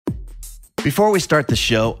Before we start the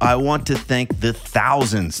show, I want to thank the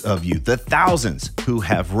thousands of you, who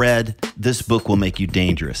have read This Book Will Make You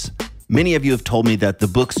Dangerous. Many of you have told me that the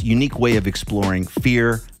book's unique way of exploring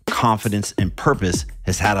fear, confidence, and purpose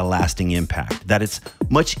has had a lasting impact, that it's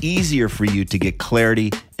much easier for you to get clarity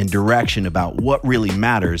and direction about what really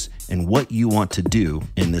matters and what you want to do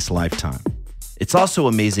in this lifetime. It's also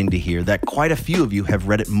amazing to hear that quite a few of you have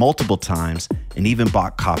read it multiple times and even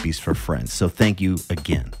bought copies for friends, so thank you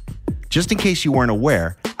again. Just in case you weren't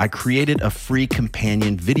aware, I created a free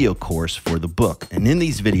companion video course for the book. And in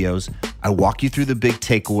these videos, I walk you through the big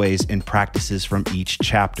takeaways and practices from each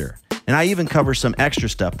chapter. And I even cover some extra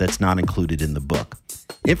stuff that's not included in the book.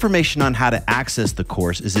 Information on how to access the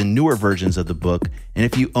course is in newer versions of the book. And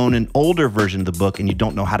if you own an older version of the book and you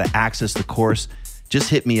don't know how to access the course, just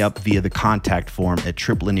hit me up via the contact form at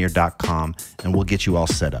triplanier.com and we'll get you all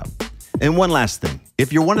set up. And one last thing,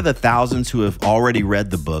 if you're one of the thousands who have already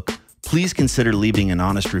read the book, please consider leaving an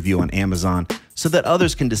honest review on Amazon so that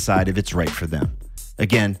others can decide if it's right for them.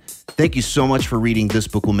 Again, thank you so much for reading This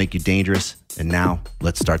Book Will Make You Dangerous. And now,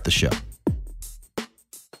 let's start the show.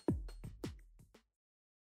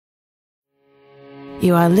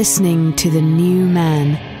 You are listening to the new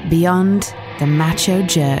man beyond the macho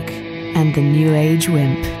jerk and the new age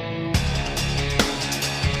wimp.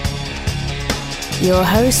 Your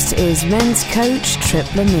host is men's coach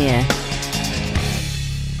Trip Lanier.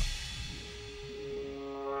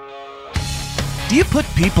 Do you put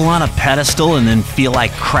people on a pedestal and then feel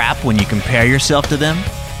like crap when you compare yourself to them?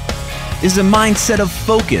 Is a mindset of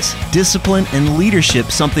focus, discipline, and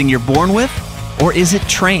leadership something you're born with, or is it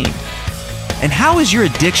trained? And how is your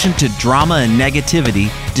addiction to drama and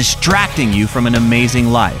negativity distracting you from an amazing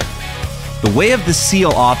life? The Way of the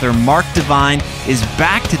SEAL author Mark Divine is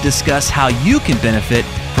back to discuss how you can benefit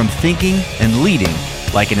from thinking and leading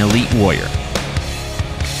like an elite warrior.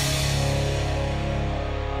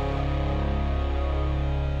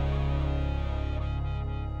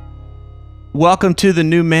 Welcome to The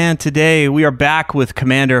New Man. Today, we are back with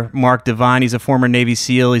Commander Mark Divine. He's a former Navy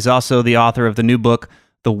SEAL. He's also the author of the new book,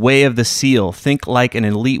 The Way of the SEAL, Think Like an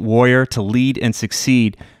Elite Warrior to Lead and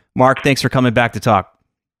Succeed. Mark, thanks for coming back to talk.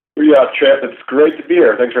 Yeah, Trip, it's great to be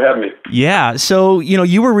here. Thanks for having me. Yeah, so,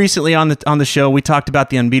 you were recently on the show. We talked about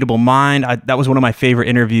The Unbeatable Mind. That was one of my favorite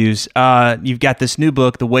interviews. You've got this new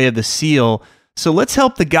book, The Way of the SEAL. So let's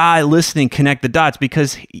help the guy listening connect the dots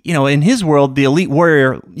because, in his world, the elite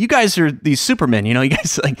warrior, you guys are these supermen, you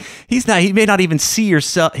guys he may not even see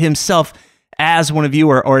himself as one of you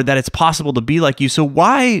or that it's possible to be like you. So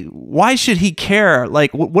why should he care?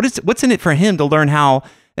 Like what's in it for him to learn how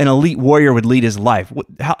an elite warrior would lead his life?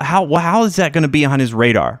 How is that going to be on his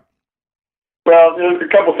radar? Well, there's a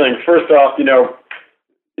couple things. First off,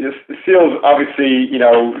 the SEALs obviously,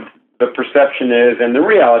 the perception is, and the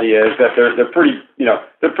reality is that they're pretty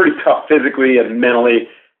tough physically and mentally,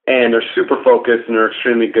 and they're super focused and they're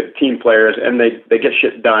extremely good team players, and they get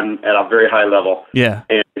shit done at a very high level. Yeah,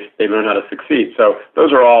 and they learn how to succeed. So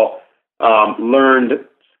those are all learned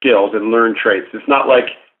skills and learned traits. It's not like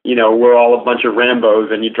we're all a bunch of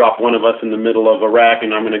Rambos and you drop one of us in the middle of Iraq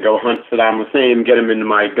and I'm going to go hunt Saddam Hussein, get him into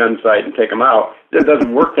my gun sight, and take him out. It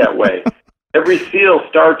doesn't work that way. Every SEAL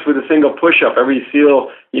starts with a single push-up. Every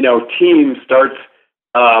SEAL, team starts,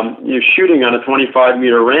 shooting on a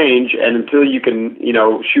 25-meter range, and until you can,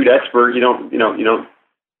 shoot expert, you don't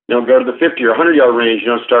go to the 50 or 100-yard range. You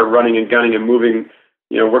don't start running and gunning and moving,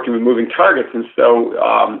 working with moving targets. And so,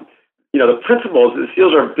 the principles, the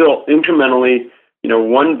SEALs are built incrementally,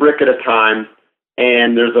 one brick at a time,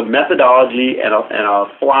 and there's a methodology and a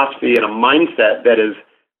philosophy and a mindset that is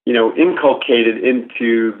inculcated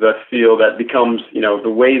into the SEAL that becomes, the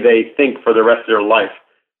way they think for the rest of their life.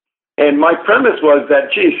 And my premise was that,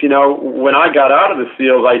 when I got out of the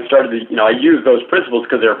SEALs, I started to, I used those principles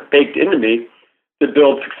because they're baked into me to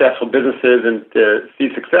build successful businesses and to see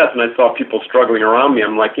success. And I saw people struggling around me.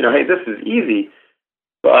 I'm like, hey, this is easy.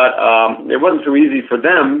 But it wasn't so easy for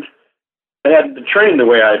them. I hadn't been trained the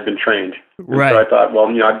way I had been trained. Right. So I thought,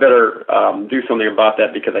 I better do something about that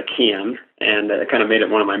because I can. And I kind of made it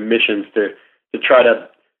one of my missions to try to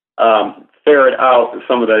ferret out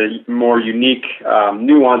some of the more unique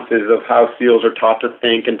nuances of how SEALs are taught to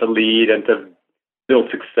think and to lead and to build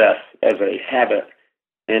success as a habit,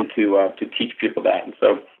 and to teach people that. And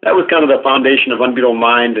so that was kind of the foundation of Unbeatable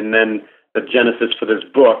Mind, and then the genesis for this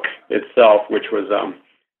book itself, which was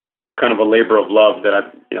kind of a labor of love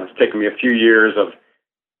that it's taken me a few years of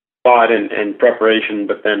thought and preparation,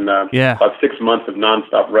 but then about 6 months of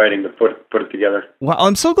nonstop writing to put it together. Well,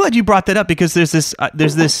 I'm so glad you brought that up because there's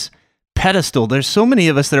this pedestal. There's so many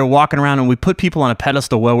of us that are walking around and we put people on a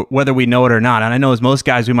pedestal whether we know it or not. And I know as most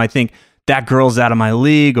guys, we might think that girl's out of my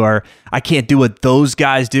league, or I can't do what those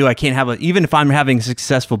guys do. I can't have even if I'm having a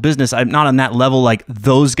successful business, I'm not on that level like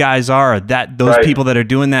those guys are, or those people that are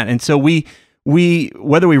doing that. And so we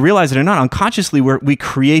whether we realize it or not, unconsciously we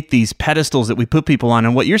create these pedestals that we put people on.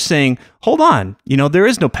 And what you're saying, hold on, there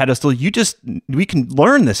is no pedestal. We can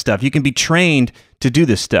learn this stuff. You can be trained to do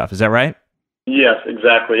this stuff. Is that right? Yes,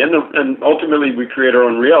 exactly. And ultimately we create our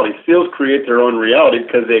own reality. SEALs create their own reality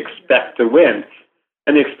because they expect to win.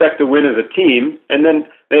 And they expect to win as a team. And then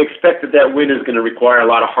they expect that win is going to require a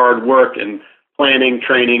lot of hard work and planning,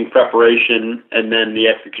 training, preparation, and then the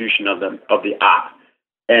execution of the op.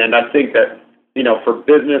 And I think that, for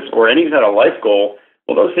business or any kind of life goal,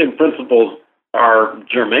 well, those same principles are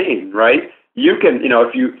germane, right? You can,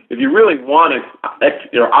 if you really want to,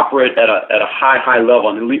 operate at a high level,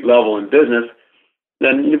 an elite level in business,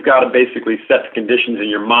 then you've got to basically set the conditions in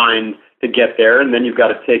your mind to get there, and then you've got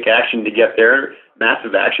to take action to get there,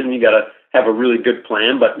 massive action. You got to have a really good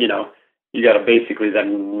plan, but you got to basically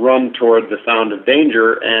then run toward the sound of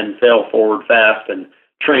danger and fail forward fast and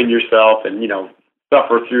train yourself and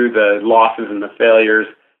suffer through the losses and the failures,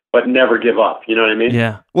 but never give up. You know what I mean?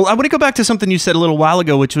 Yeah. Well, I want to go back to something you said a little while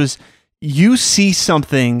ago, which was you see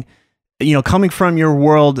something, coming from your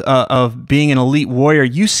world of being an elite warrior,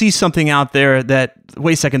 you see something out there that,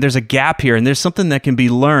 wait a second, there's a gap here and there's something that can be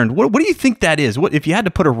learned. What do you think that is? What, if you had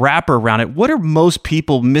to put a wrapper around it, what are most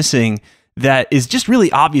people missing that is just really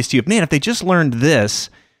obvious to you? Man, if they just learned this,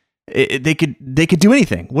 they could do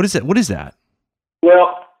anything. What is it? What is that?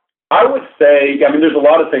 Well, I would say, there's a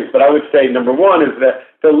lot of things, but I would say number one is that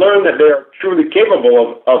to learn that they are truly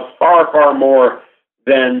capable of far, far more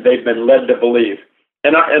than they've been led to believe.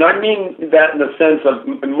 And I mean that in the sense of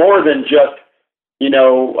more than just,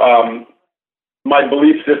 my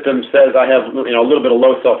belief system says I have, a little bit of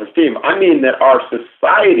low self-esteem. I mean that our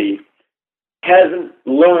society hasn't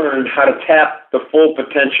learned how to tap the full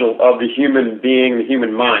potential of the human being, the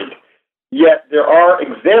human mind. Yet there are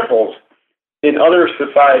examples in other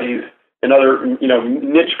societies, in other,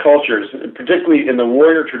 niche cultures, particularly in the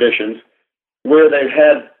warrior traditions, where they've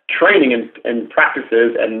had training and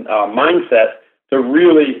practices and mindset to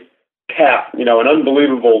really tap, an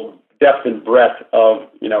unbelievable depth and breadth of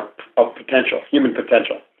potential, human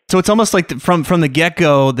potential. So it's almost like from the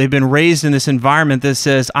get-go, they've been raised in this environment that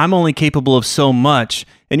says, I'm only capable of so much.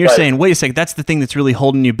 And you're saying, wait a second, that's the thing that's really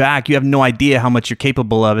holding you back. You have no idea how much you're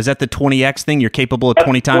capable of. Is that the 20X thing? You're capable of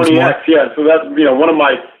 20 times 20X, more? Yeah. So that's, one of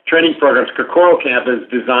my training programs, Kokoro Camp, is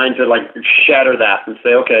designed to shatter that and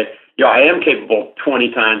say, okay, I am capable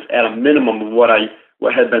 20 times at a minimum of what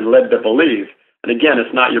had been led to believe. And again,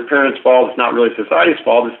 it's not your parents' fault. It's not really society's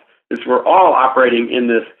fault. It's we're all operating in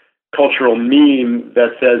this cultural meme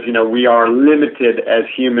that says, we are limited as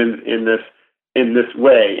humans in this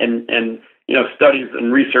way. And studies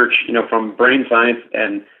and research, from brain science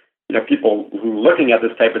and, people who are looking at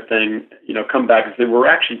this type of thing, come back and say, we're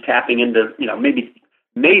actually tapping into,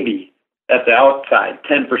 maybe at the outside,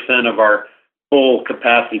 10% of our full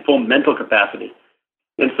capacity, full mental capacity.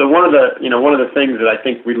 And so one of the things that I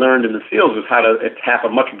think we learned in the SEALs was how to tap a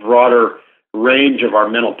much broader range of our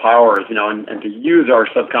mental powers, and to use our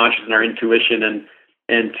subconscious and our intuition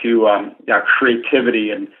and to our creativity,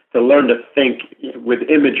 and to learn to think with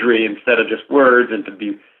imagery instead of just words, and to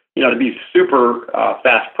be super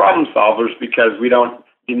fast problem solvers because we don't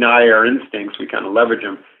deny our instincts, we kind of leverage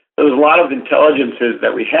them. So there's a lot of intelligences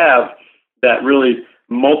that we have that really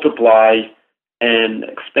multiply and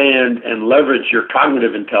expand and leverage your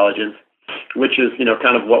cognitive intelligence, which is,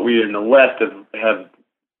 kind of what we in the West have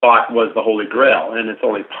thought was the Holy Grail, and it's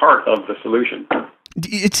only part of the solution.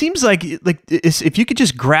 It seems like if you could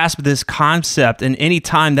just grasp this concept, and any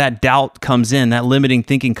time that doubt comes in, that limiting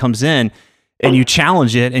thinking comes in, and you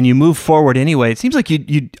challenge it and you move forward anyway, it seems like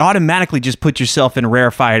you automatically just put yourself in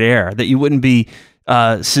rarefied air, that you wouldn't be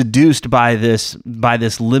seduced by this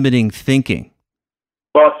limiting thinking.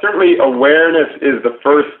 Well, certainly awareness is the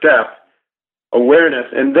first step, awareness,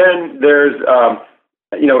 and then there's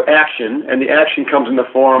action, and the action comes in the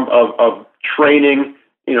form of training,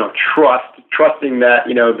 trusting that,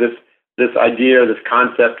 this idea, this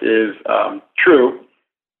concept is true.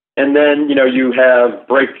 And then, you have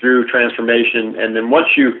breakthrough transformation. And then once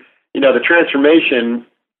the transformation,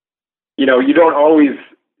 you don't always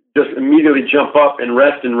just immediately jump up and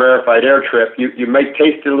rest in rarefied air trip. You may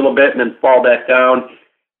taste it a little bit and then fall back down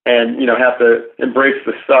and, have to embrace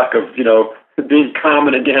the suck of, being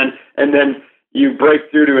common again. And then you break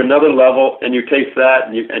through to another level and you taste that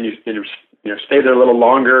and you stay there a little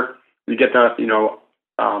longer. You get to,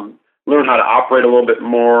 learn how to operate a little bit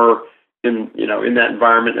more in that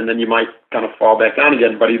environment, and then you might kind of fall back down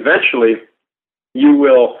again. But eventually you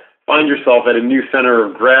will find yourself at a new center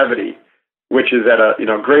of gravity, which is at a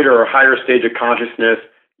greater or higher stage of consciousness,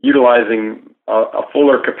 utilizing a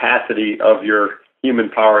fuller capacity of your human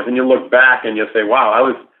powers. And you look back and you'll say, wow,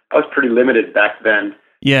 I was pretty limited back then.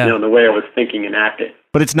 Yeah. In the way I was thinking and acting.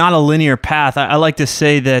 But it's not a linear path. I like to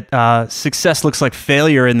say that success looks like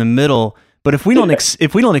failure in the middle. But if we don't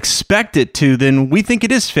if we don't expect it to, then we think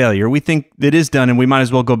it is failure. We think it is done, and we might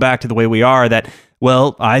as well go back to the way we are. That,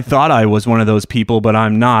 well, I thought I was one of those people, but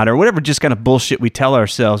I'm not, or whatever. Just kind of bullshit we tell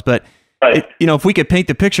ourselves. But right. If we could paint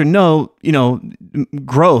the picture,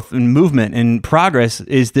 growth and movement and progress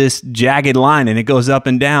is this jagged line, and it goes up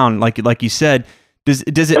and down, like you said. Does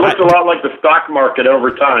it? It looks a lot like the stock market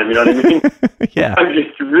over time. You know what I mean? Yeah. I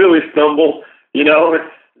just really stumble,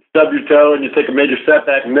 stub your toe, and you take a major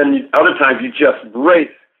setback, and then other times you just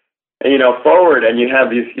race, forward, and you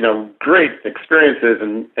have these, great experiences,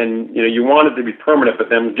 and you want it to be permanent, but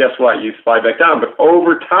then guess what? You slide back down. But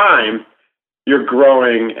over time, you're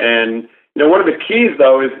growing, and one of the keys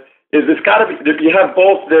though is it's got to be, you have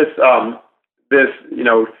both this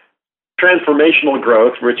transformational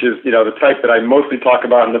growth, which is, the type that I mostly talk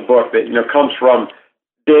about in the book, that, comes from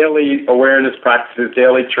daily awareness practices,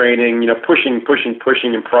 daily training, pushing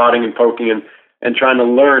and prodding and poking and trying to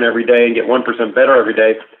learn every day and get 1% better every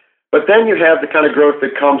day. But then you have the kind of growth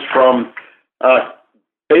that comes from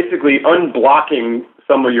basically unblocking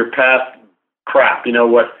some of your past crap,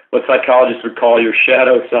 what psychologists would call your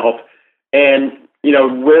shadow self. And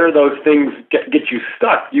where those things get you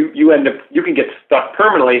stuck, you can get stuck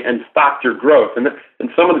permanently and stop your growth. And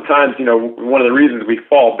some of the times, one of the reasons we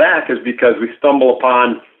fall back is because we stumble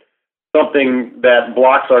upon something that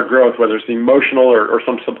blocks our growth, whether it's emotional or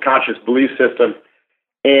some subconscious belief system,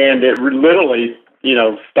 and it literally,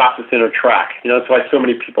 stops us in our track. That's why so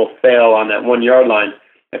many people fail on that 1 yard line,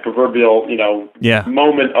 that proverbial,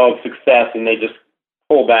 moment of success, and they just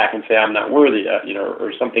pull back and say, I'm not worthy,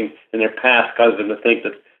 or something in their past causes them to think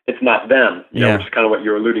that it's not them, which is kind of what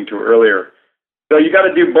you were alluding to earlier. So you got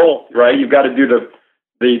to do both, right? You've got to do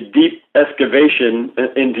the deep excavation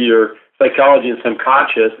into your psychology and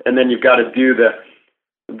subconscious, and then you've got to do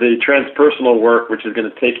the transpersonal work, which is going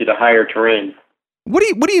to take you to higher terrain. What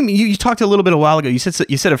do you mean? You talked a little bit a while ago. You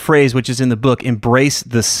said a phrase which is in the book: "Embrace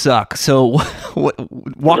the suck." So,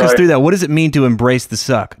 walk us through that. What does it mean to embrace the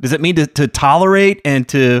suck? Does it mean to tolerate and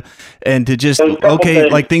to just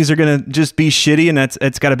like things are gonna just be shitty and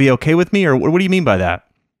it's got to be okay with me, or what do you mean by that?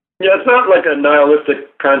 Yeah, it's not like a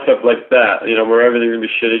nihilistic concept like that. Where everything's gonna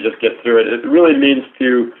be shitty, just get through it. It really means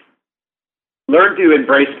to learn to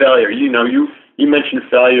embrace failure. You mentioned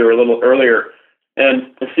failure a little earlier.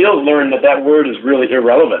 And the SEALs learned that word is really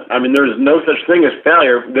irrelevant. I mean, there's no such thing as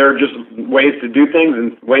failure. There are just ways to do things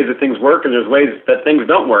and ways that things work, and there's ways that things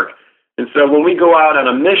don't work. And so when we go out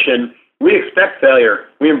on a mission, we expect failure.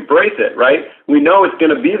 We embrace it, right? We know it's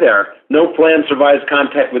going to be there. No plan survives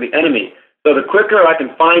contact with the enemy. So the quicker I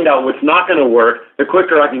can find out what's not going to work, the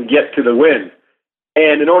quicker I can get to the win.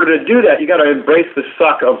 And in order to do that, you got to embrace the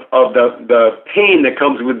suck of the pain that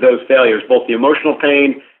comes with those failures, both the emotional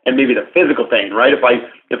pain and maybe the physical pain, right? If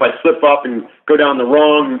I slip up and go down the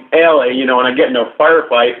wrong alley, and I get in a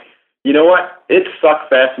firefight, you know what? It sucks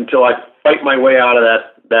fast until I fight my way out of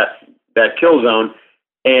that kill zone,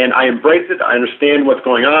 and I embrace it. I understand what's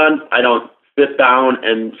going on. I don't sit down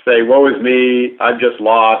and say, "Woe is me! I've just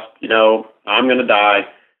lost. I'm going to die."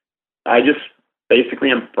 I just basically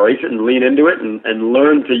embrace it and lean into it and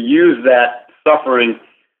learn to use that suffering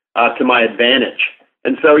to my advantage.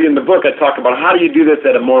 And so in the book, I talk about how do you do this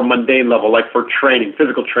at a more mundane level, like for training,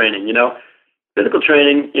 physical training. Physical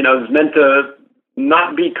training, is meant to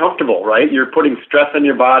not be comfortable, right? You're putting stress on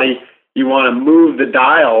your body. You want to move the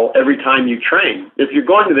dial every time you train. If you're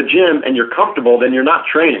going to the gym and you're comfortable, then you're not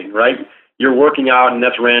training, right? You're working out and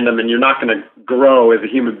that's random, and you're not going to grow as a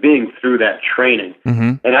human being through that training.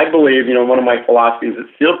 Mm-hmm. And I believe, one of my philosophies at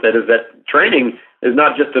SEALFIT is that training is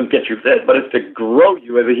not just to get you fit, but it's to grow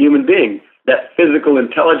you as a human being, that physical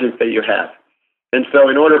intelligence that you have. And so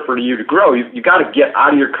in order for you to grow, you got to get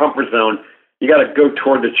out of your comfort zone. You got to go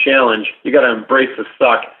toward the challenge. You got to embrace the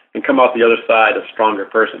suck and come out the other side a stronger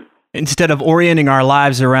person. Instead of orienting our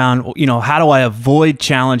lives around, how do I avoid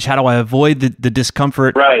challenge? How do I avoid the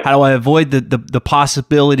discomfort? Right. How do I avoid the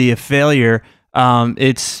possibility of failure?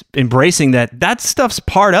 It's embracing that stuff's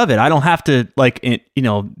part of it. I don't have to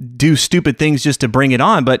do stupid things just to bring it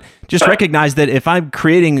on, but just recognize that if I'm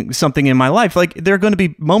creating something in my life, there are going to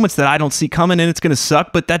be moments that I don't see coming and it's going to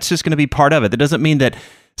suck, but that's just going to be part of it. That doesn't mean that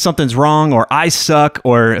something's wrong or I suck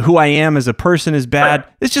or who I am as a person is bad.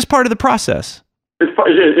 Right. It's just part of the process.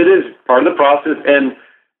 It is part of the process, and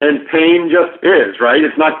and pain just is, right?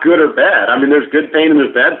 It's not good or bad. I mean, there's good pain and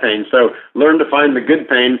there's bad pain. So learn to find the good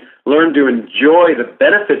pain, learn to enjoy the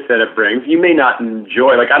benefits that it brings. You may not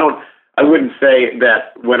enjoy, I wouldn't say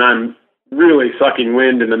that when I'm really sucking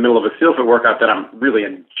wind in the middle of a SEAL Fit workout that I'm really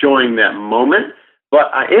enjoying that moment,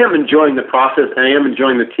 but I am enjoying the process. I am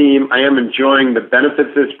enjoying the team. I am enjoying the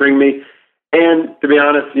benefits this bring me. And to be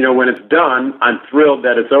honest, when it's done, I'm thrilled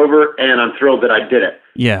that it's over, and I'm thrilled that I did it.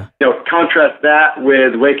 Yeah. Contrast that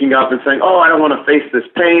with waking up and saying, "Oh, I don't want to face this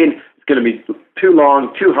pain. It's going to be too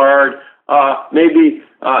long, too hard. Maybe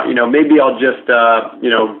I'll just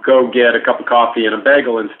go get a cup of coffee and a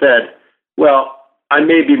bagel instead." Well, I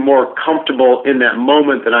may be more comfortable in that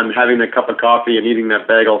moment that I'm having that cup of coffee and eating that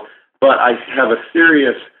bagel, but I have a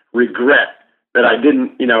serious regret that I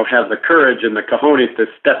didn't, have the courage and the cojones to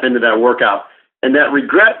step into that workout. And that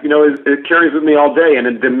regret, it carries with me all day, and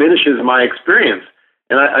it diminishes my experience.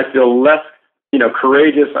 And I feel less,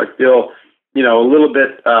 courageous. I feel, a little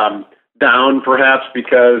bit down perhaps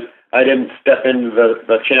because I didn't step into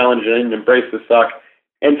the challenge and embrace the suck.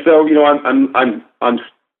 And so, I'm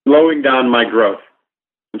slowing down my growth.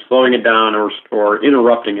 I'm slowing it down or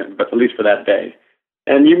interrupting it, but at least for that day.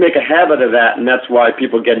 And you make a habit of that, and that's why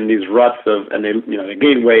people get in these ruts and they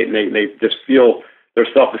gain weight and they just feel their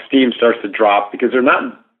self-esteem starts to drop because they're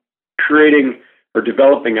not creating or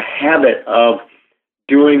developing a habit of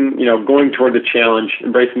doing, going toward the challenge,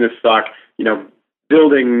 embracing the suck,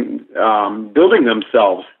 building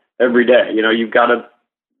themselves every day. You've got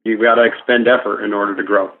to expend effort in order to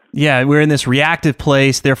grow. Yeah, we're in this reactive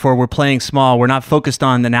place, therefore we're playing small. We're not focused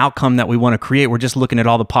on an outcome that we want to create. We're just looking at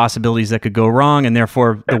all the possibilities that could go wrong, and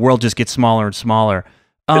therefore the world just gets smaller and smaller.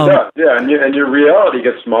 It does, yeah, and your reality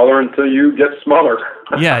gets smaller until you get smaller.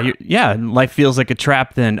 Yeah, life feels like a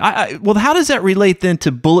trap then. Well, how does that relate then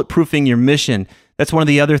to bulletproofing your mission? That's one of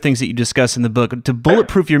the other things that you discuss in the book. To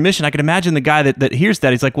bulletproof your mission, I can imagine the guy that hears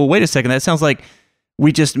that, he's like, well, wait a second, that sounds like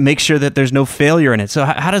we just make sure that there's no failure in it. So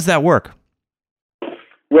how does that work?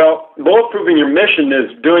 Well, bulletproofing your mission is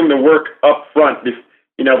doing the work up front,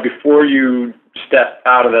 before you step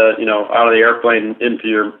out of the airplane into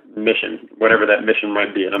your mission, whatever that mission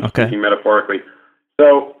might be. And I'm speaking metaphorically.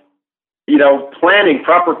 So,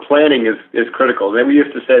 proper planning is critical. And we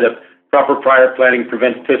used to say that proper prior planning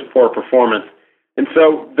prevents piss poor performance. And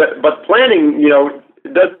so, but planning,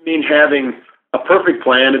 it doesn't mean having a perfect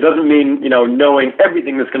plan. It doesn't mean, knowing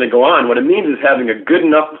everything that's going to go on. What it means is having a good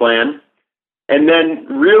enough plan, and then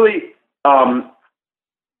really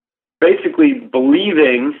basically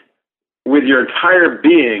believing with your entire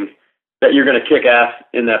being that you're going to kick ass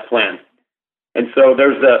in that plan. And so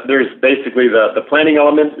there's basically the planning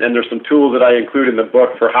element, and there's some tools that I include in the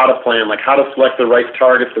book for how to plan, like how to select the right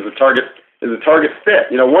targets. Is the target fit?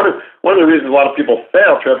 One of the reasons a lot of people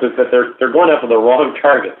fail, Trip, is that they're going after the wrong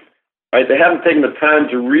targets. Right? They haven't taken the time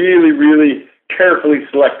to really, really carefully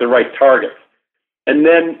select the right targets. And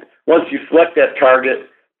then once you select that target,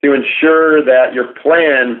 to ensure that your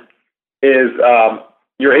plan is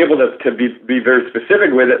you're able to be very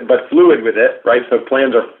specific with it, but fluid with it, right? So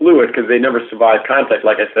plans are fluid because they never survive contact,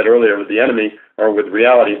 like I said earlier, with the enemy or with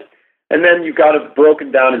reality. And then you've got it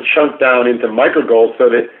broken down and chunked down into micro goals so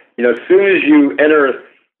that, as soon as you enter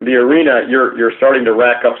the arena, you're starting to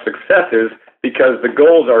rack up successes because the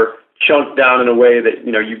goals are chunked down in a way that,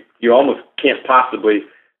 you almost can't possibly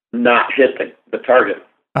not hit the target.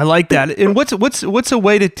 I like that. And what's a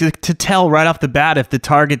way to tell right off the bat if the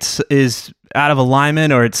target is out of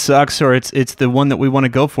alignment or it sucks or it's the one that we want to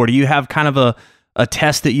go for? Do you have kind of a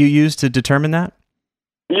test that you use to determine that?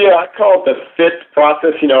 Yeah, I call it the FIT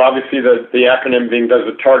process. Obviously the acronym being does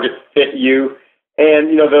the target fit you?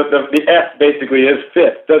 And, the F basically is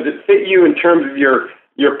fit. Does it fit you in terms of your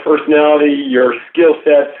personality, your skill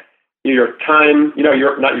sets, your time, not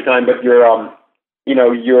your time, but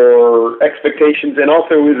your expectations, and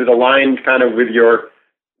also is it aligned kind of with your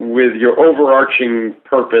overarching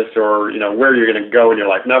purpose or, where you're going to go in your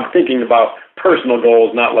life. Now I'm thinking about personal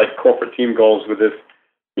goals, not like corporate team goals with this,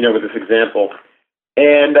 with this example.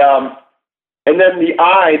 And then the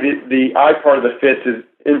I part of the fits is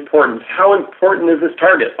importance. How important is this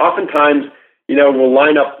target? Oftentimes, we'll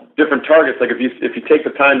line up different targets. Like if you take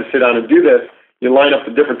the time to sit down and do this, you line up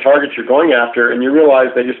the different targets you're going after, and you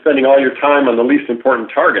realize that you're spending all your time on the least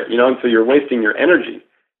important target, and so you're wasting your energy.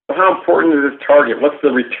 So how important is this target? What's the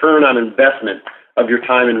return on investment of your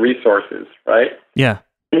time and resources, right? Yeah.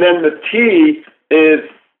 And then the T is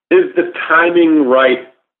the timing right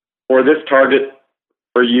for this target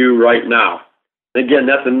for you right now? Again,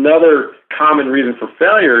 that's another common reason for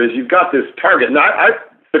failure is you've got this target. Now, I've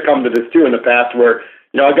succumbed to this too in the past where,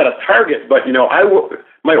 I've got a target, but,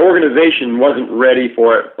 my organization wasn't ready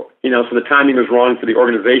for it, so the timing was wrong for the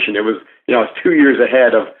organization. It was, I was 2 years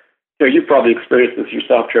ahead of, you've probably experienced this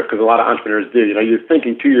yourself, Tripp, because a lot of entrepreneurs do. You're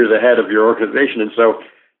thinking 2 years ahead of your organization, and so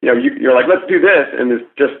you're like, let's do this, and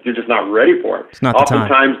you're just not ready for it. It's not the time.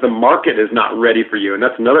 Oftentimes, the market is not ready for you, and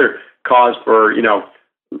that's another cause for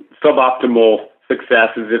suboptimal success.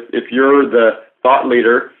 Is if you're the thought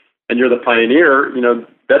leader and you're the pioneer,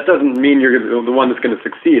 that doesn't mean you're the one that's going to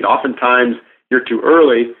succeed. Oftentimes, you're too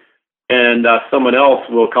early, and someone else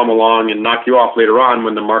will come along and knock you off later on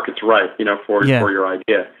when the market's right, for your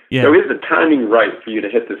idea. Yeah. So is the timing right for you to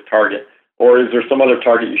hit this target, or is there some other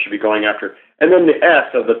target you should be going after? And then the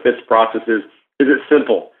S of the FITS process is it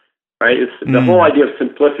simple, right? It's the whole idea of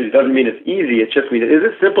simplicity doesn't mean it's easy. It just means, is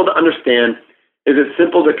it simple to understand? Is it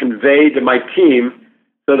simple to convey to my team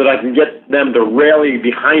so that I can get them to rally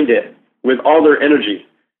behind it with all their energy?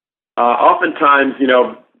 Oftentimes,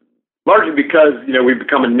 largely because, we've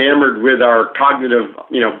become enamored with our cognitive,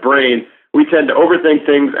 brain, we tend to overthink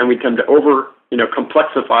things and we tend to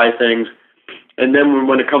complexify things. And then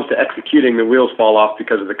when it comes to executing, the wheels fall off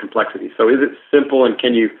because of the complexity. So is it simple, and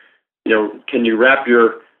can you wrap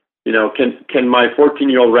your, can my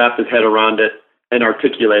 14-year-old wrap his head around it and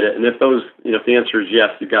articulate it? And if if the answer is yes,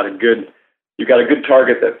 you've got a good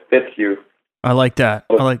target that fits you. I like that.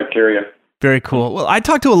 I like criteria. Very cool. Well, I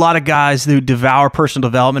talk to a lot of guys who devour personal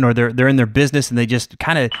development, or they're in their business and they just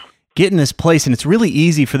kind of get in this place, and it's really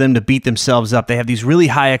easy for them to beat themselves up. They have these really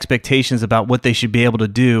high expectations about what they should be able to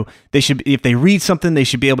do. If they read something, they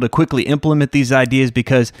should be able to quickly implement these ideas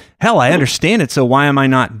because, hell, I understand it, so why am I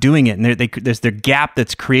not doing it? And there's their gap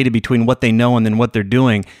that's created between what they know and then what they're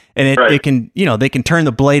doing. And it can, they can turn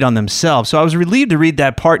the blade on themselves. So I was relieved to read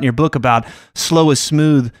that part in your book about slow is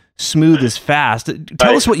smooth, smooth is fast.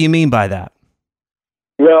 Tell us what you mean by that.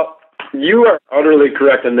 Well, you are utterly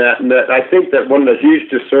correct in that, and that I think that one of the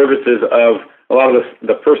huge disservices of a lot of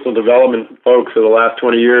the personal development folks of the last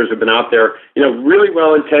 20 years have been out there, really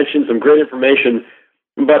well-intentioned, some great information,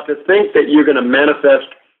 but to think that you're going to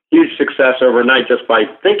manifest huge success overnight just by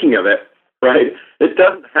thinking of it, right? It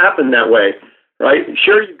doesn't happen that way, right?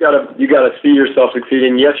 Sure, you got to see yourself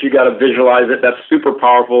succeeding. Yes, you got to visualize it. That's super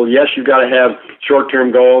powerful. Yes, you got to have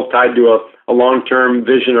short-term goals tied to a long-term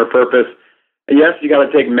vision or purpose. Yes, you got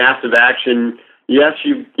to take massive action. Yes,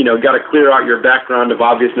 you got to clear out your background of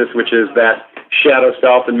obviousness, which is that shadow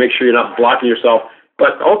self, and make sure you're not blocking yourself.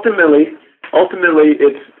 But ultimately,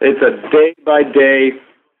 it's a day by day,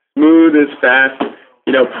 smooth as fast,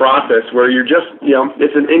 process where you're just,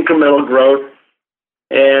 it's an incremental growth,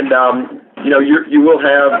 and you will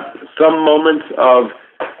have some moments of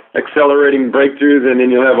accelerating breakthroughs, and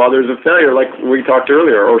then you'll have others of failure, like we talked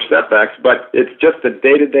earlier, or setbacks. But it's just a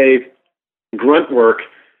day to day grunt work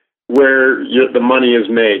where the money is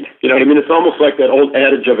made. You know what I mean? It's almost like that old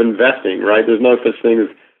adage of investing, right? There's no such thing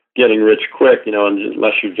as getting rich quick,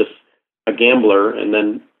 unless you're just a gambler, and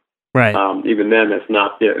then right. Even then, it's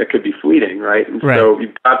not. It could be fleeting, right? And right. So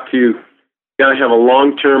you've got to have a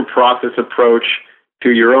long-term process approach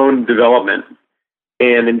to your own development,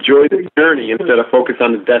 and enjoy the journey instead of focus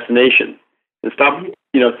on the destination. And stop,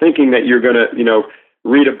 thinking that you're going to,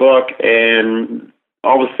 read a book and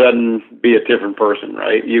all of a sudden be a different person,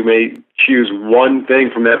 right? You may choose one thing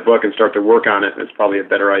from that book and start to work on it. It's probably a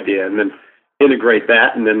better idea. And then integrate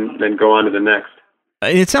that, and then go on to the next.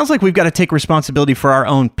 It sounds like we've got to take responsibility for our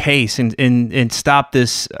own pace and stop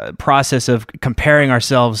this process of comparing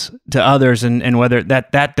ourselves to others, and whether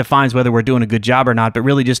that defines whether we're doing a good job or not, but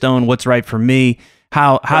really just own what's right for me.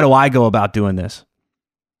 How do I go about doing this?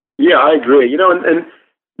 Yeah, I agree. And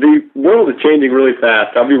the world is changing really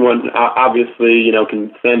fast. Everyone obviously, can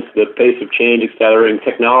sense the pace of change accelerating.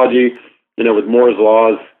 Technology, with Moore's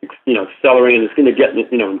laws, accelerating. It's going to get,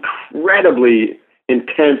 incredibly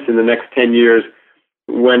intense in the next 10 years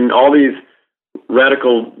when all these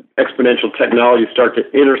radical exponential technologies start to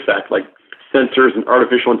intersect, like sensors and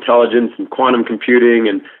artificial intelligence and quantum computing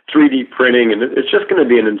and 3D printing. And it's just going to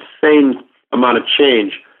be an insane amount of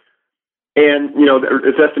change. And,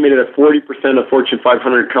 it's estimated that 40% of Fortune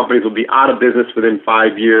 500 companies will be out of business within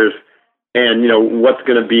 5 years. And, what's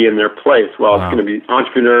going to be in their place? Well, It's going to be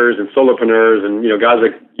entrepreneurs and solopreneurs and, guys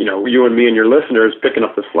like, you and me and your listeners picking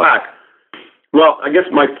up the slack. Well, I guess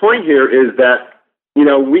my point here is that,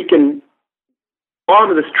 we can fall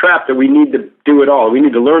into this trap that we need to do it all. We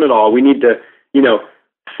need to learn it all. We need to,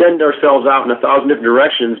 send ourselves out in 1,000 different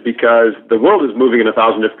directions because the world is moving in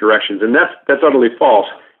 1,000 different directions. And that's utterly false.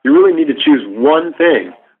 You really need to choose one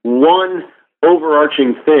thing, one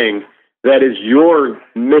overarching thing that is your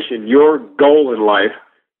mission, your goal in life,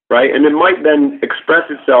 right? And it might then express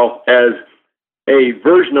itself as a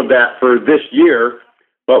version of that for this year,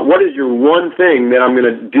 but what is your one thing that I'm going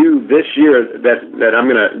to do this year that I'm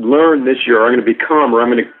going to learn this year, or I'm going to become, or I'm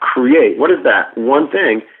going to create? What is that one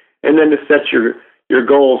thing? And then to set your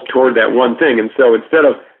goals toward that one thing. And so instead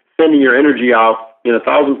of sending your energy out in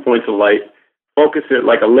 1,000 points of light, focus it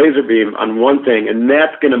like a laser beam on one thing, and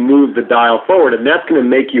that's going to move the dial forward, and that's going to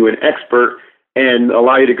make you an expert and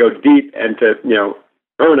allow you to go deep and to,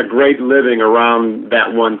 earn a great living around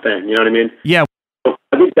that one thing. You know what I mean? Yeah. So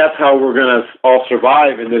I think that's how we're going to all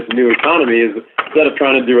survive in this new economy, is instead of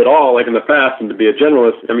trying to do it all like in the past and to be a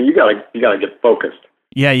generalist, I mean, you got to get focused.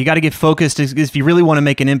 Yeah, you got to get focused if you really want to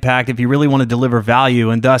make an impact, if you really want to deliver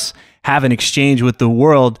value and thus have an exchange with the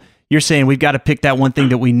world. You're saying we've got to pick that one thing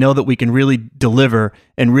that we know that we can really deliver,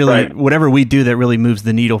 and really whatever we do that really moves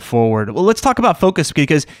the needle forward. Well, let's talk about focus,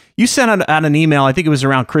 because you sent out an email, I think it was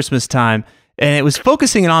around Christmas time, and it was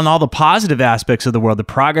focusing on all the positive aspects of the world, the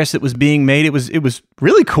progress that was being made. It was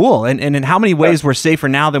really cool, and in how many ways we're safer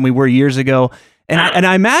now than we were years ago. And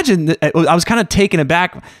I imagine that I was kind of taken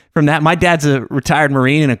aback from that. My dad's a retired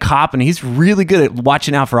Marine and a cop, and he's really good at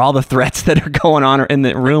watching out for all the threats that are going on in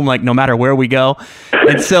the room, like no matter where we go.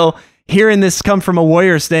 And so hearing this come from a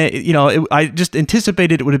warrior, I just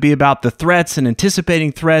anticipated it would be about the threats and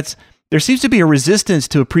anticipating threats. There seems to be a resistance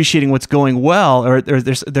to appreciating what's going well, or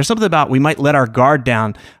there's something about we might let our guard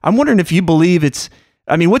down. I'm wondering if you believe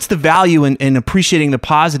what's the value in appreciating the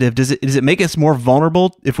positive? Does it make us more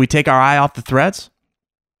vulnerable if we take our eye off the threats?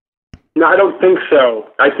 No, I don't think so.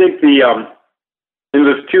 I think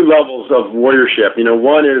there's two levels of warriorship.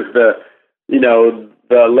 One is the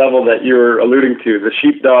level that you're alluding to, the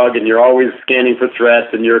sheepdog, and you're always scanning for threats,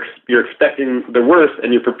 and you're expecting the worst,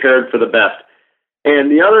 and you're prepared for the best.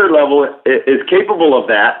 And the other level is capable of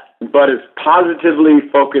that, but is positively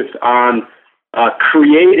focused on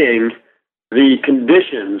creating the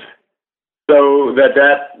conditions so that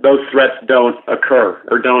those threats don't occur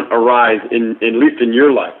or don't arise at least in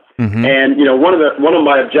your life. Mm-hmm. And one of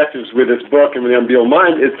my objectives with this book and with the Unbeatable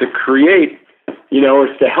Mind is to create,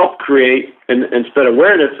 is to help create and spread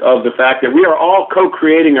awareness of the fact that we are all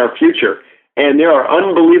co-creating our future, and there are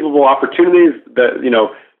unbelievable opportunities that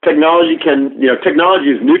technology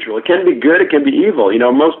is neutral. It can be good, it can be evil.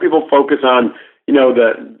 Most people focus on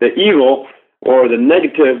the evil or the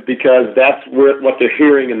negative because that's what they're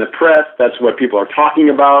hearing in the press. That's what people are talking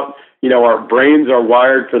about. Our brains are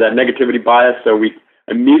wired for that negativity bias, so we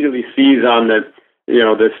immediately seize on the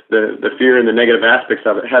fear and the negative aspects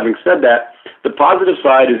of it. Having said that, the positive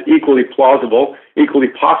side is equally plausible, equally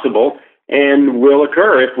possible, and will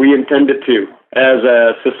occur if we intend it to, as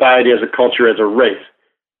a society, as a culture, as a race.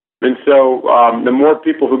 And so the more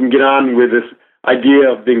people who can get on with this idea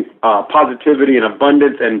of being positivity and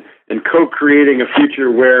abundance and co-creating a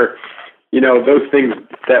future where, those things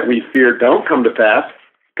that we fear don't come to pass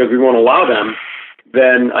because we won't allow them,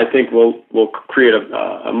 then I think we'll create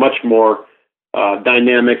a much more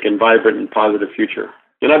dynamic and vibrant and positive future.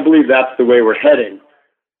 And I believe that's the way we're heading,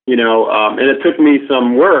 and it took me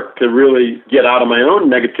some work to really get out of my own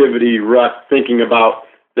negativity rut, thinking about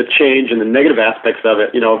the change and the negative aspects of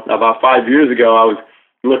it. About 5 years ago, I was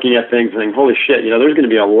looking at things and saying, holy shit, there's going to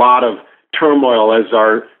be a lot of turmoil as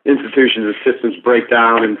our institutions and systems break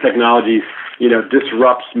down and technology,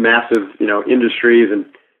 disrupts massive, industries,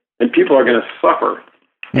 and people are going to suffer.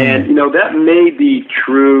 Mm-hmm. And, that may be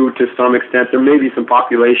true to some extent. There may be some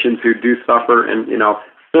populations who do suffer, and,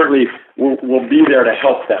 certainly we'll be there to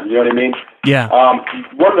help them. You know what I mean? Yeah.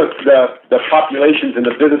 One of the populations in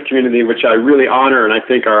the business community, which I really honor and I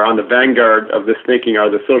think are on the vanguard of this thinking, are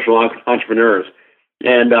the social entrepreneurs.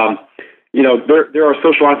 And, there are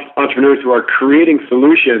social entrepreneurs who are creating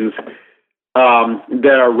solutions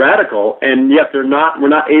that are radical, and yet we're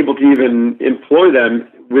not able to even employ them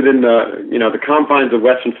within the confines of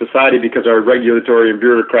Western society because our regulatory and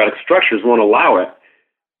bureaucratic structures won't allow it.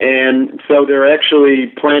 And so they're actually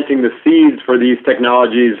planting the seeds for these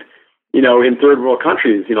technologies, in third world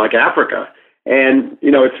countries, like Africa. And,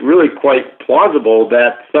 it's really quite plausible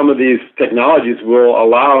that some of these technologies will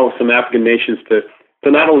allow some African nations to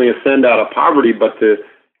not only ascend out of poverty, but to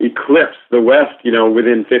eclipse the West,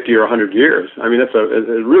 within 50 or 100 years. I mean, that's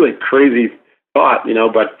a really crazy thought,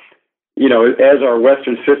 but, as our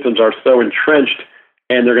Western systems are so entrenched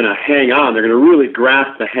and they're going to hang on, they're going to really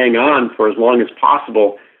grasp to hang on for as long as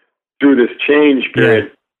possible through this change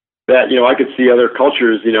period, that, I could see other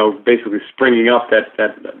cultures, basically springing up that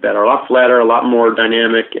are a lot flatter, a lot more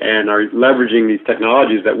dynamic, and are leveraging these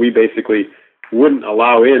technologies that we basically wouldn't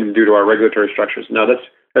allow in due to our regulatory structures. Now,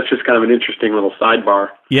 that's just kind of an interesting little sidebar.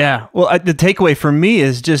 Yeah. Well, the takeaway for me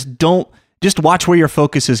is just don't just watch where your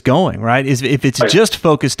focus is going, right? If it's just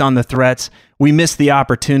focused on the threats, we miss the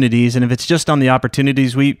opportunities. And if it's just on the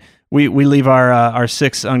opportunities, we leave our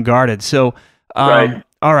six unguarded. So, right.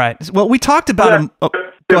 All right. Well, we talked about...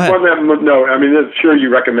 Go ahead. No, I mean, sure you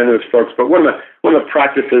recommend this, folks, but one of the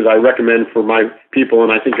practices I recommend for my people,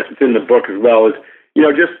 and I think it's in the book as well, is,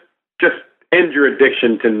 just end your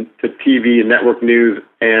addiction to TV and network news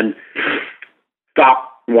and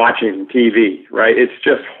stop watching TV, right? It's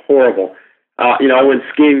just horrible. I went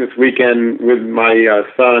skiing this weekend with my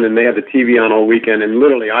son, and they had the TV on all weekend, and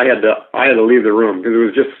literally I had to leave the room because it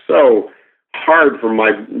was just so hard for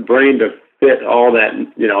my brain to fit all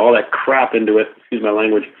that crap into it. Excuse my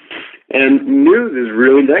language. And news is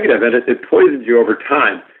really negative, and it poisons you over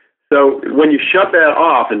time. So when you shut that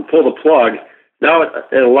off and pull the plug, now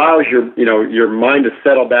it allows your mind to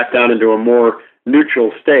settle back down into a more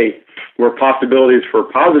neutral state where possibilities for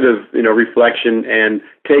positive, reflection and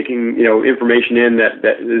taking, information in that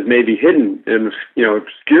is maybe hidden and,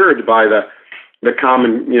 obscured by the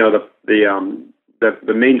common,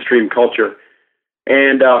 the mainstream culture.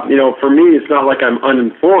 And, for me, it's not like I'm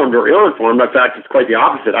uninformed or ill-informed. In fact, it's quite the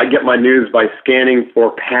opposite. I get my news by scanning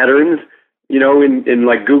for patterns. In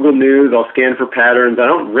like Google News, I'll scan for patterns. I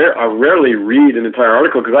rarely read an entire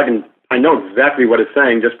article because I know exactly what it's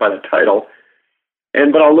saying just by the title.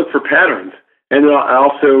 But I'll look for patterns. And I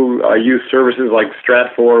also use services like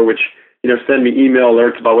Stratfor, which, send me email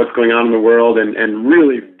alerts about what's going on in the world and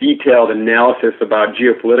really detailed analysis about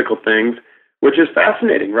geopolitical things, which is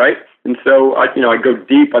fascinating, right? And so, I go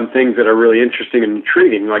deep on things that are really interesting and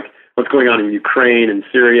intriguing, like what's going on in Ukraine and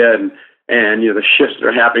Syria and the shifts that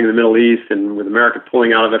are happening in the Middle East and with America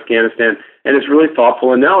pulling out of Afghanistan. And it's really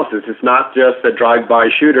thoughtful analysis. It's not just a drive-by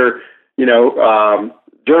shooter,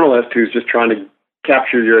 journalist who's just trying to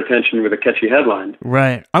capture your attention with a catchy headline.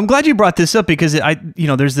 Right. I'm glad you brought this up because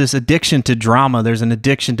there's this addiction to drama. There's an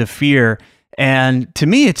addiction to fear. And to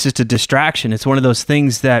me, it's just a distraction. It's one of those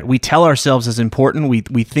things that we tell ourselves is important. We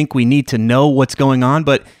think we need to know what's going on,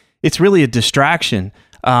 but it's really a distraction.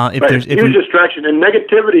 Huge distraction and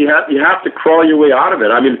negativity. You have to crawl your way out of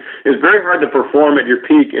it. I mean, it's very hard to perform at your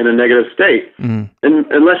peak in a negative state, and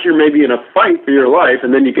unless you're maybe in a fight for your life,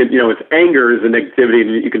 and then you can, it's anger is the negativity,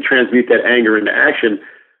 and you can transmute that anger into action.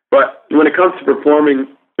 But when it comes to performing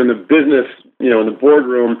in the business, in the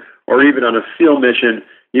boardroom, or even on a SEAL mission,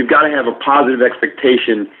 you've got to have a positive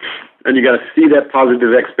expectation, and you got to see that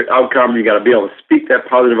positive outcome. You got to be able to speak that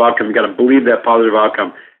positive outcome. You got to believe that positive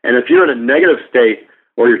outcome. And if you're in a negative state,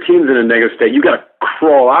 or your team's in a negative state, you got to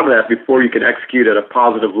crawl out of that before you can execute at a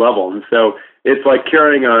positive level. And so it's like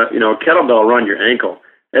carrying a kettlebell around your ankle.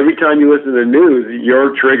 Every time you listen to the news,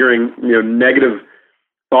 you're triggering negative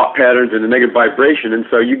thought patterns and a negative vibration, and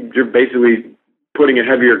so you're basically putting a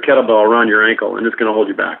heavier kettlebell around your ankle, and it's going to hold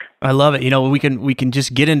you back. I love it. We can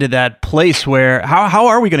just get into that place where how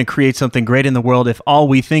are we going to create something great in the world if all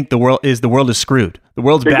we think the world is screwed? The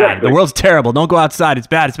world's bad. The world's terrible. Don't go outside. It's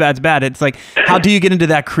bad. It's bad. It's bad. It's like, how do you get into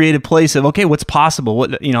that creative place of, okay, what's possible?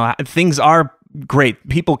 What, things are great.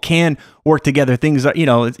 People can work together. Things are,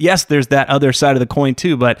 yes, there's that other side of the coin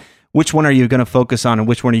too, but which one are you going to focus on and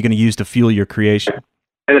which one are you going to use to fuel your creation?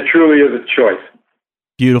 And it truly is a choice.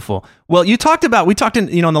 Beautiful. Well, in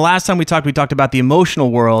the last time we talked about the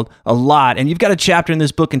emotional world a lot, and you've got a chapter in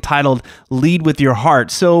this book entitled Lead with Your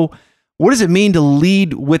Heart. So what does it mean to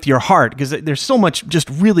lead with your heart? Because there's so much just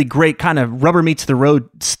really great kind of rubber meets the road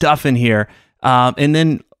stuff in here. And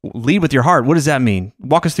then lead with your heart. What does that mean?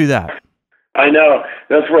 Walk us through that. I know.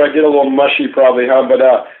 That's where I get a little mushy probably, huh?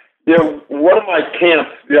 But, one of my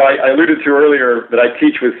camps, I alluded to earlier that I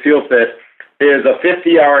teach with SEALFIT, is a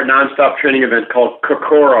 50-hour nonstop training event called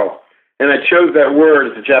Kokoro. And I chose that word,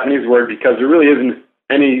 it's a Japanese word, because there really isn't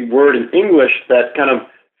any word in English that kind of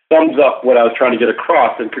sums up what I was trying to get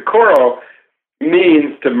across. And Kokoro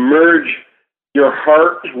means to merge your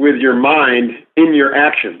heart with your mind in your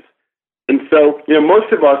actions. And so,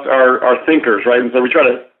 most of us are thinkers, right? And so we try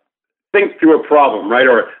to think through a problem, right?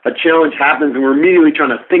 Or a challenge happens and we're immediately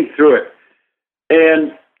trying to think through it.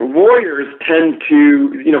 And warriors tend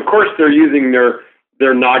to, of course, they're using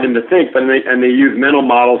their noggin to think, but they use mental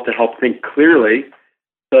models to help think clearly.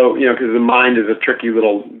 So, because the mind is a tricky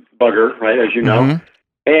little bugger, right, as you know. Mm-hmm.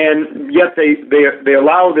 And yet they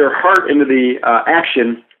allow their heart into the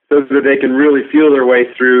action so that they can really feel their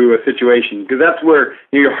way through a situation. Because that's where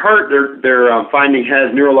your heart, they're finding,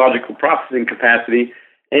 has neurological processing capacity,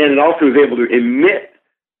 and it also is able to emit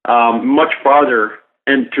much farther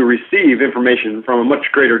and to receive information from a much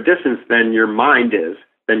greater distance than your mind is,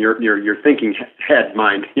 than your thinking head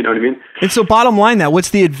mind. You know what I mean? And so, bottom line, what's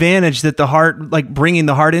the advantage that the heart, like bringing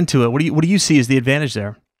the heart into it? What do you see as the advantage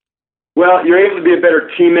there? Well, you're able to be a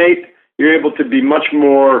better teammate. You're able to be much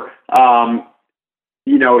more,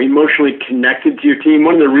 emotionally connected to your team.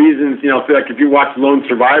 One of the reasons, I feel like if you watch Lone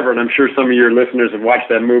Survivor, and I'm sure some of your listeners have watched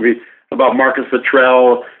that movie about Marcus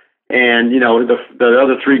Luttrell and the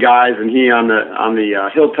other three guys, and he on the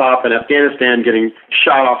hilltop in Afghanistan getting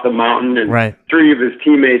shot off the mountain, and right. three of his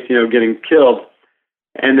teammates, getting killed,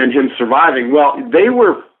 and then him surviving. Well, they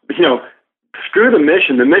were, screw the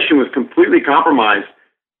mission. The mission was completely compromised,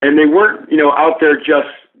 and they weren't, out there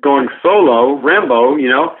just going solo, Rambo.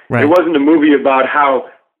 Right. It wasn't a movie about how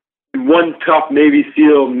one tough Navy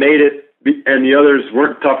SEAL made it and the others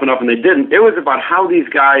weren't tough enough and they didn't. It was about how these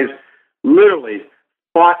guys literally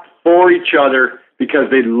fought for each other because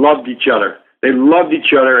they loved each other. They loved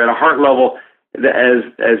each other at a heart level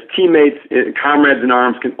as teammates, comrades in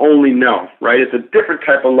arms can only know, right? It's a different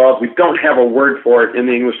type of love. We don't have a word for it in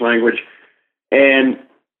the English language. And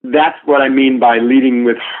that's what I mean by leading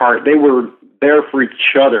with heart. They were there for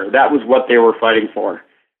each other. That was what they were fighting for.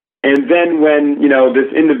 And then when,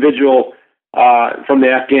 this individual from the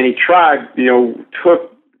Afghani tribe,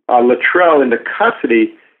 took Luttrell into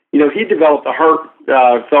custody, he developed a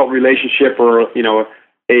heartfelt relationship or,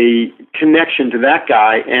 a connection to that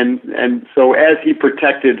guy. And so as he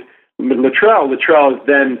protected Luttrell has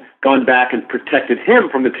then gone back and protected him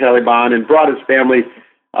from the Taliban and brought his family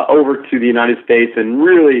over to the United States and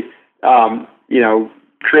really,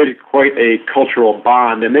 created quite a cultural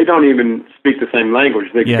bond. And they don't even speak the same language.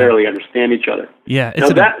 They barely understand each other. Yeah. Now,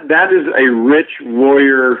 that is a rich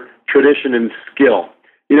warrior tradition and skill.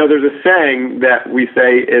 There's a saying that we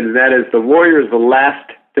say, and that is the warrior is the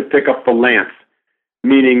last to pick up the lance,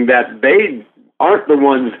 meaning that they aren't the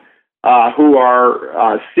ones who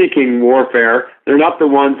are seeking warfare. They're not the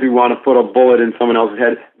ones who want to put a bullet in someone else's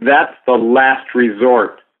head. That's the last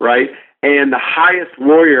resort, right? And the highest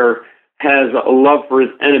warrior has a love for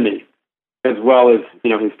his enemy as well as,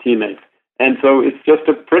 his teammates. And so it's just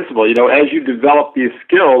a principle. As you develop these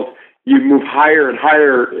skills, you move higher and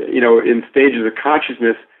higher, in stages of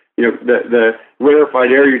consciousness. The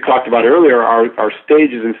rarefied air you talked about earlier are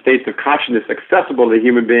stages and states of consciousness accessible to the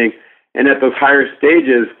human being. And at those higher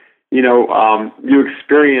stages, you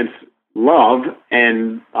experience love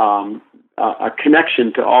and a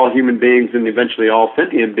connection to all human beings and eventually all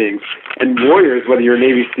sentient beings. And warriors, whether you're a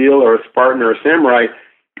Navy SEAL or a Spartan or a samurai,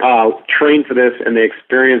 train for this and they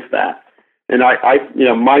experience that. And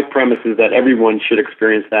my premise is that everyone should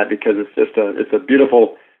experience that because it's a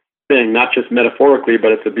beautiful thing, not just metaphorically,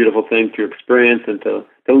 but it's a beautiful thing to experience and to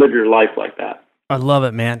live your life like that. I love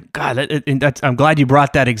it, man. God, I'm glad you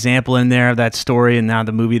brought that example in there, that story, and now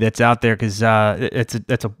the movie that's out there because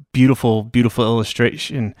that's a beautiful, beautiful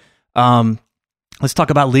illustration. Let's talk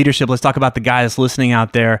about leadership. Let's talk about the guy that's listening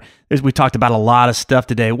out there. We talked about a lot of stuff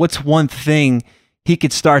today. What's one thing he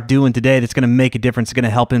could start doing today that's going to make a difference, that's going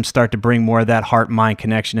to help him start to bring more of that heart-mind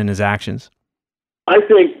connection in his actions? I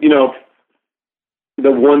think,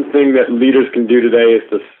 the one thing that leaders can do today is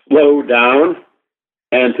to slow down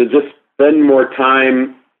and to just spend more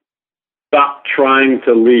time, stop trying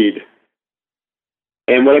to lead.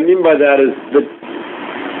 And what I mean by that is that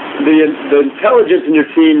the intelligence in your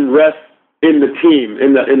team rests in the team,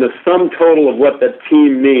 in the sum total of what that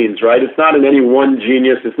team means, right? It's not in any one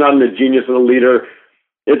genius. It's not in the genius of the leader.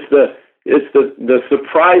 It's the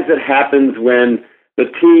surprise that happens when the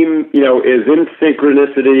team, is in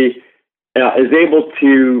synchronicity, is able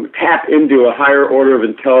to tap into a higher order of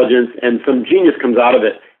intelligence, and some genius comes out of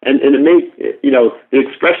it. And it may, the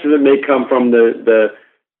expression of it may come from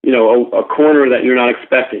a corner that you're not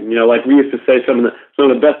expecting. Like we used to say, some of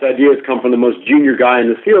the best ideas come from the most junior guy in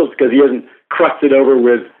the field because he hasn't crushed it over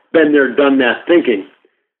with been there, done that thinking.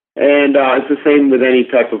 And it's the same with any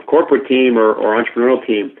type of corporate team or entrepreneurial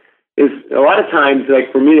team. Is a lot of times, like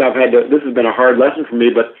for me, this has been a hard lesson for me,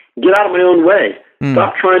 but get out of my own way.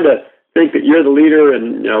 Stop trying to think that you're the leader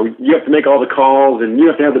and, you have to make all the calls and you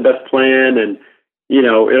have to have the best plan and,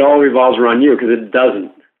 it all revolves around you because it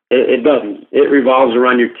doesn't. It doesn't. It revolves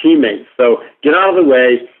around your teammates. So get out of the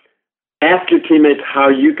way. Ask your teammates how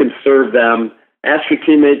you can serve them. Ask your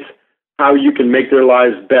teammates how you can make their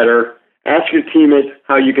lives better. Ask your teammates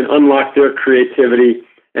how you can unlock their creativity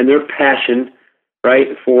and their passion,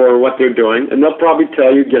 right, for what they're doing. And they'll probably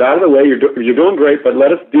tell you, get out of the way. You're doing great, but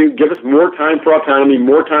give us more time for autonomy,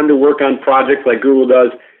 more time to work on projects like Google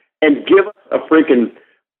does, and give us a freaking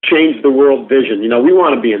change the world vision. We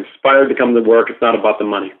want to be inspired to come to work. It's not about the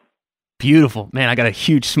money. Beautiful, man. I got a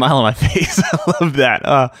huge smile on my face. I love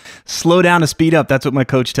that. Slow down to speed up. That's what my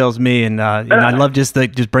coach tells me. And I love just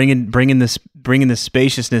bringing this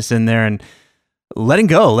spaciousness in there. And letting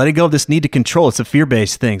go of this need to control. It's a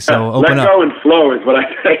fear-based thing. So open let up. go and flow is what I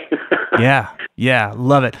say. Yeah.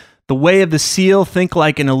 Love it. The Way of the SEAL, think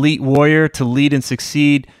like an elite warrior to lead and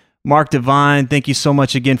succeed. Mark Divine, thank you so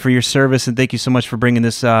much again for your service, and thank you so much for bringing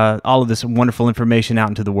this all of this wonderful information out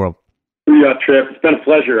into the world. Yeah, Trip, it's been a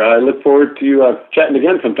pleasure. I look forward to chatting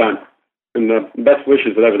again sometime, and best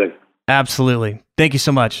wishes with everything. Absolutely. Thank you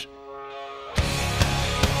so much.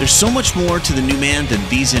 There's so much more to The New Man than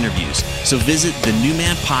these interviews, so visit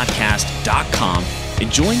thenewmanpodcast.com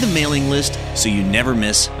and join the mailing list so you never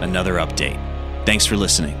miss another update. Thanks for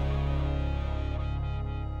listening.